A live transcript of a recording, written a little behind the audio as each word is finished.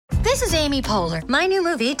This is Amy Poehler. My new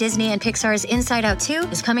movie, Disney and Pixar's Inside Out 2,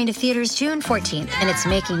 is coming to theaters June 14th, and it's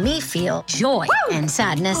making me feel joy and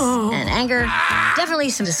sadness and anger, definitely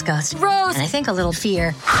some disgust, and I think a little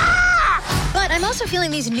fear. But I'm also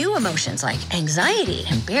feeling these new emotions like anxiety,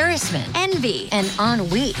 embarrassment, envy, and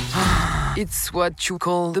ennui. It's what you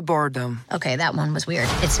call the boredom. Okay, that one was weird.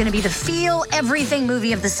 It's gonna be the feel everything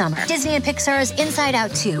movie of the summer. Disney and Pixar's Inside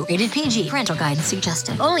Out 2, rated PG, parental guidance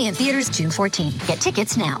suggested. Only in theaters June 14th. Get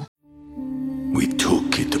tickets now. We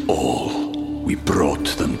took it all. We brought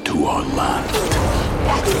them to our land.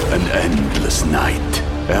 An endless night,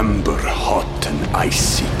 ember hot and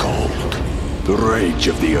icy cold. The rage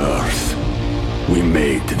of the earth. We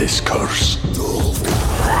made this curse.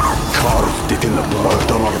 Carved it in the blood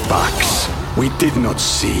on our backs. We did not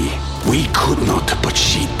see. We could not, but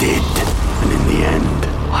she did. And in the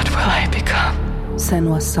end... What will I become?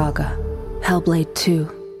 Senua's Saga. Hellblade 2.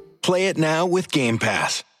 Play it now with Game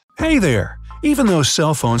Pass. Hey there! Even though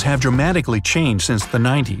cell phones have dramatically changed since the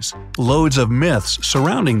 90s, loads of myths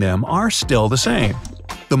surrounding them are still the same.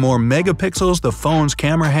 The more megapixels the phone's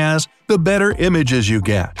camera has, the better images you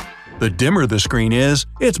get. The dimmer the screen is,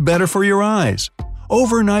 it's better for your eyes.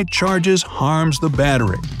 Overnight charges harms the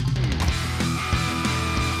battery.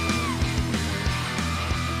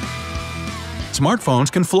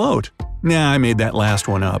 Smartphones can float. Nah, I made that last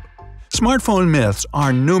one up. Smartphone myths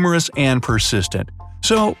are numerous and persistent.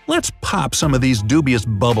 So let's pop some of these dubious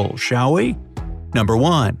bubbles, shall we? Number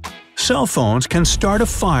 1. Cell phones can start a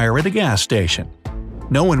fire at a gas station.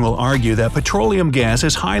 No one will argue that petroleum gas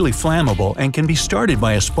is highly flammable and can be started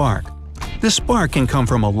by a spark. This spark can come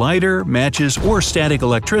from a lighter, matches, or static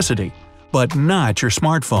electricity, but not your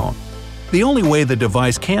smartphone. The only way the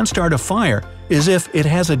device can start a fire is if it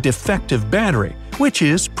has a defective battery, which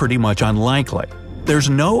is pretty much unlikely. There's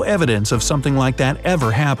no evidence of something like that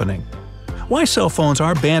ever happening. Why cell phones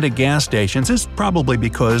are banned at gas stations is probably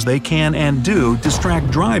because they can and do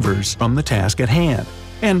distract drivers from the task at hand.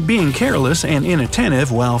 And being careless and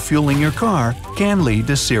inattentive while fueling your car can lead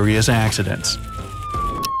to serious accidents.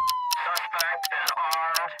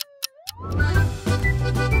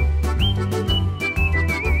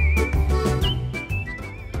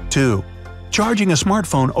 Two, charging a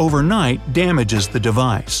smartphone overnight damages the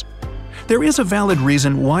device. There is a valid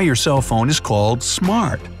reason why your cell phone is called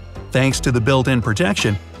smart. Thanks to the built-in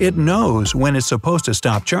protection, it knows when it's supposed to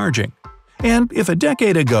stop charging. And if a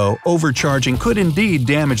decade ago overcharging could indeed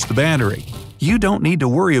damage the battery, you don't need to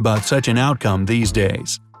worry about such an outcome these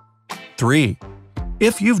days. 3.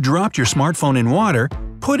 If you've dropped your smartphone in water,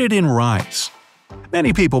 put it in rice.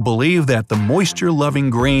 Many people believe that the moisture-loving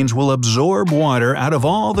grains will absorb water out of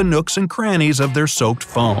all the nooks and crannies of their soaked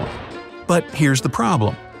phone. But here's the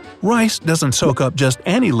problem. Rice doesn't soak up just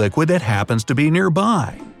any liquid that happens to be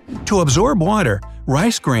nearby. To absorb water,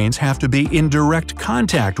 rice grains have to be in direct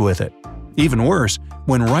contact with it. Even worse,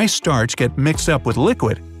 when rice starch gets mixed up with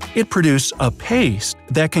liquid, it produces a paste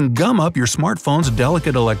that can gum up your smartphone's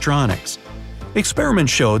delicate electronics.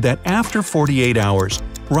 Experiments showed that after 48 hours,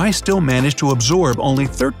 rice still managed to absorb only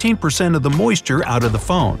 13% of the moisture out of the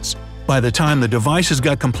phones. By the time the devices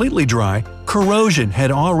got completely dry, corrosion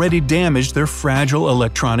had already damaged their fragile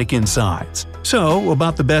electronic insides. So,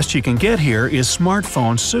 about the best you can get here is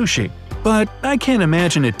smartphone sushi. But I can't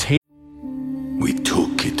imagine it tastes. We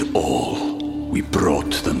took it all. We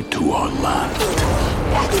brought them to our land.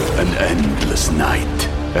 An endless night,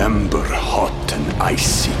 ember hot and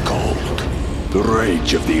icy cold. The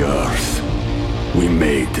rage of the earth. We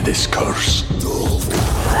made this curse.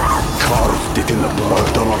 Carved it in the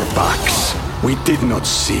blood on our backs. We did not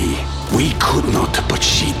see. We could not, but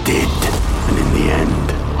she did. And in the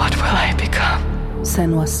end... What will I become?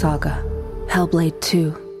 Senua's Saga. Hellblade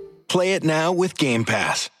 2. Play it now with Game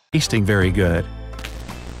Pass. Tasting very good.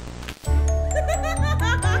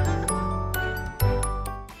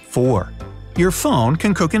 4. Your phone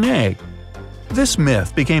can cook an egg. This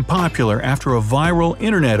myth became popular after a viral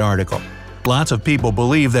internet article. Lots of people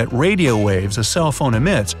believe that radio waves a cell phone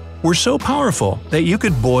emits were so powerful that you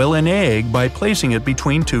could boil an egg by placing it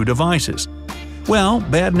between two devices. Well,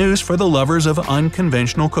 bad news for the lovers of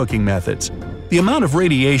unconventional cooking methods. The amount of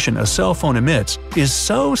radiation a cell phone emits is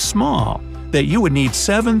so small that you would need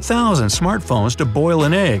 7,000 smartphones to boil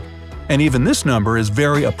an egg, and even this number is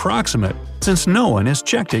very approximate since no one has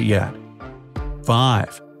checked it yet.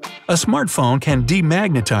 5. A smartphone can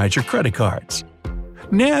demagnetize your credit cards.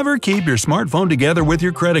 Never keep your smartphone together with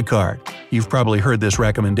your credit card. You've probably heard this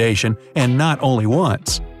recommendation, and not only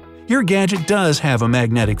once. Your gadget does have a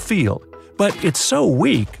magnetic field, but it's so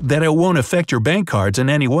weak that it won't affect your bank cards in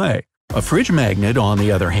any way. A fridge magnet, on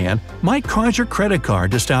the other hand, might cause your credit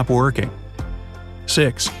card to stop working.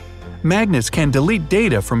 6. Magnets can delete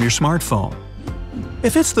data from your smartphone.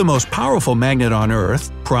 If it's the most powerful magnet on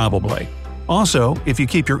Earth, probably. Also, if you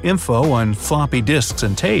keep your info on floppy disks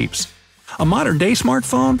and tapes. A modern-day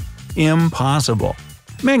smartphone? Impossible.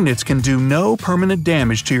 Magnets can do no permanent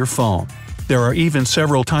damage to your phone. There are even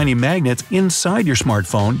several tiny magnets inside your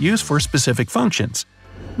smartphone used for specific functions.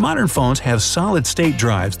 Modern phones have solid-state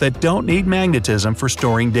drives that don't need magnetism for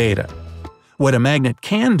storing data. What a magnet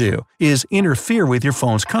can do is interfere with your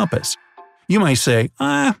phone's compass. You might say,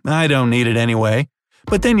 I don't need it anyway.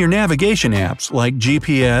 But then your navigation apps, like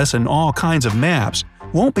GPS and all kinds of maps,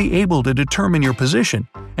 won't be able to determine your position,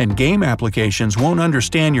 and game applications won't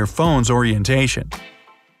understand your phone's orientation.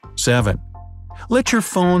 7. Let your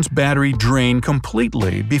phone's battery drain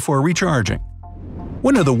completely before recharging.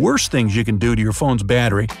 One of the worst things you can do to your phone's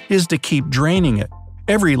battery is to keep draining it.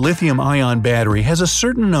 Every lithium-ion battery has a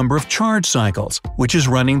certain number of charge cycles, which is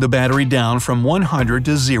running the battery down from 100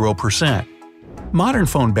 to 0%. Modern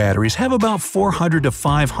phone batteries have about 400 to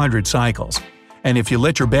 500 cycles, and if you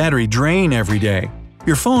let your battery drain every day,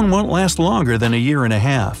 your phone won't last longer than a year and a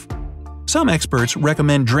half. Some experts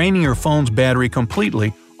recommend draining your phone's battery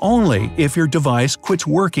completely only if your device quits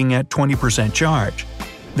working at 20% charge.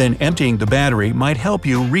 Then emptying the battery might help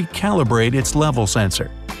you recalibrate its level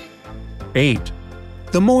sensor. 8.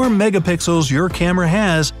 The more megapixels your camera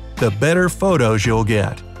has, the better photos you'll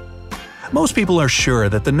get. Most people are sure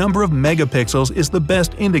that the number of megapixels is the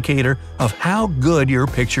best indicator of how good your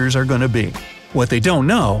pictures are going to be. What they don't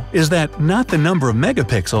know is that not the number of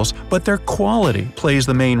megapixels, but their quality plays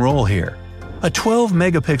the main role here. A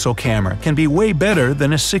 12-megapixel camera can be way better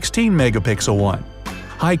than a 16-megapixel one.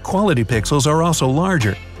 High-quality pixels are also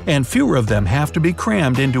larger, and fewer of them have to be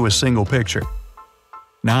crammed into a single picture.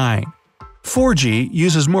 9. 4G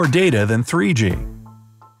uses more data than 3G.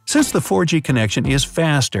 Since the 4G connection is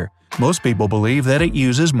faster, most people believe that it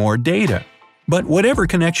uses more data. But whatever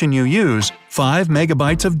connection you use, 5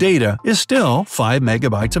 megabytes of data is still 5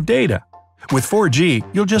 megabytes of data. With 4G,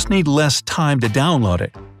 you'll just need less time to download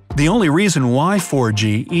it. The only reason why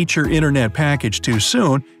 4G eats your internet package too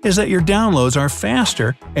soon is that your downloads are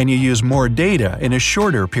faster and you use more data in a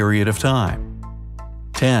shorter period of time.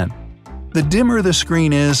 10. The dimmer the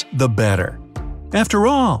screen is, the better. After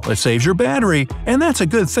all, it saves your battery, and that's a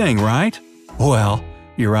good thing, right? Well,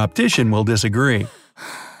 your optician will disagree.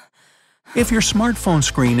 If your smartphone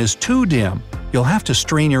screen is too dim, you'll have to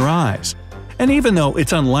strain your eyes. And even though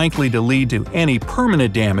it's unlikely to lead to any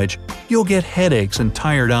permanent damage, you'll get headaches and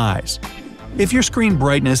tired eyes. If your screen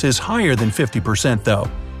brightness is higher than 50% though,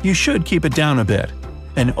 you should keep it down a bit.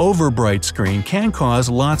 An overbright screen can cause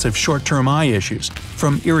lots of short-term eye issues,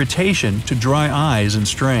 from irritation to dry eyes and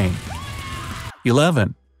strain.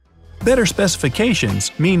 11. Better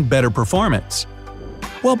specifications mean better performance.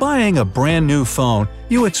 While buying a brand new phone,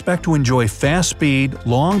 you expect to enjoy fast speed,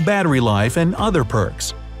 long battery life, and other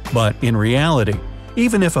perks. But in reality,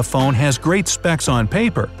 even if a phone has great specs on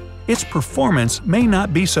paper, its performance may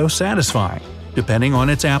not be so satisfying, depending on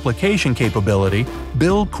its application capability,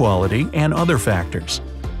 build quality, and other factors.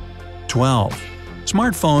 12.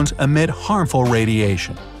 Smartphones emit harmful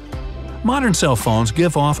radiation. Modern cell phones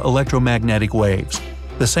give off electromagnetic waves.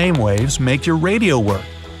 The same waves make your radio work.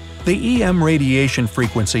 The EM radiation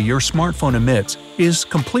frequency your smartphone emits is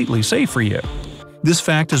completely safe for you. This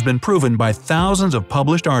fact has been proven by thousands of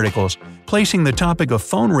published articles, placing the topic of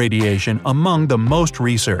phone radiation among the most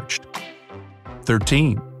researched.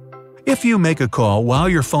 13. If you make a call while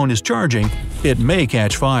your phone is charging, it may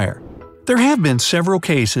catch fire. There have been several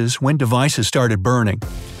cases when devices started burning,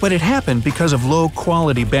 but it happened because of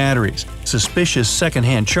low-quality batteries, suspicious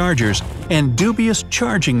secondhand chargers, and dubious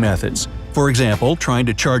charging methods, for example, trying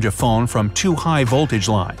to charge a phone from too high voltage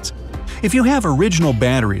lines. If you have original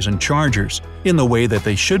batteries and chargers, in the way that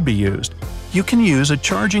they should be used, you can use a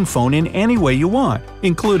charging phone in any way you want,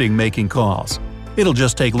 including making calls. It'll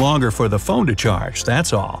just take longer for the phone to charge,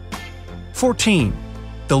 that's all. 14.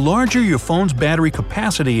 The larger your phone's battery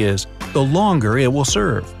capacity is, the longer it will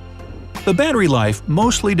serve. The battery life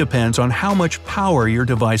mostly depends on how much power your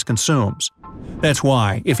device consumes. That's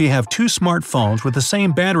why, if you have two smartphones with the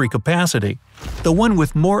same battery capacity, the one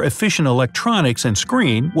with more efficient electronics and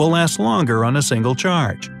screen will last longer on a single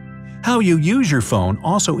charge. How you use your phone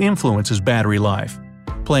also influences battery life.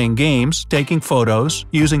 Playing games, taking photos,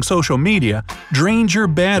 using social media drains your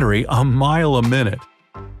battery a mile a minute.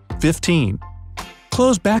 15.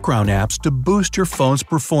 Close background apps to boost your phone's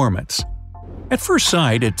performance. At first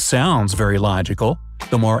sight, it sounds very logical.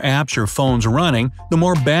 The more apps your phone's running, the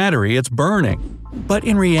more battery it's burning. But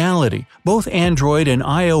in reality, both Android and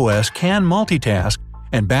iOS can multitask,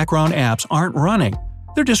 and background apps aren't running.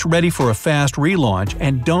 They're just ready for a fast relaunch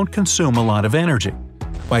and don't consume a lot of energy.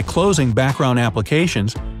 By closing background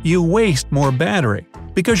applications, you waste more battery,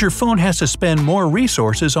 because your phone has to spend more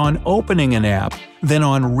resources on opening an app than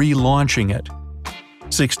on relaunching it.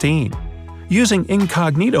 16. Using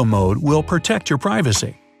incognito mode will protect your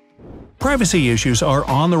privacy. Privacy issues are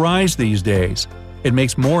on the rise these days. It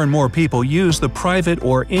makes more and more people use the private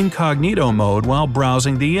or incognito mode while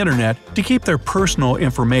browsing the internet to keep their personal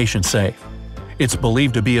information safe. It's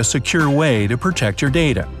believed to be a secure way to protect your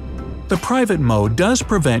data. The private mode does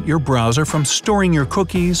prevent your browser from storing your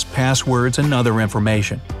cookies, passwords, and other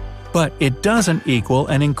information. But it doesn't equal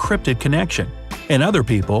an encrypted connection, and other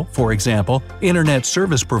people, for example, internet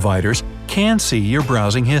service providers, can see your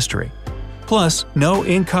browsing history. Plus, no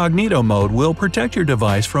incognito mode will protect your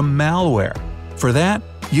device from malware. For that,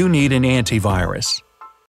 you need an antivirus.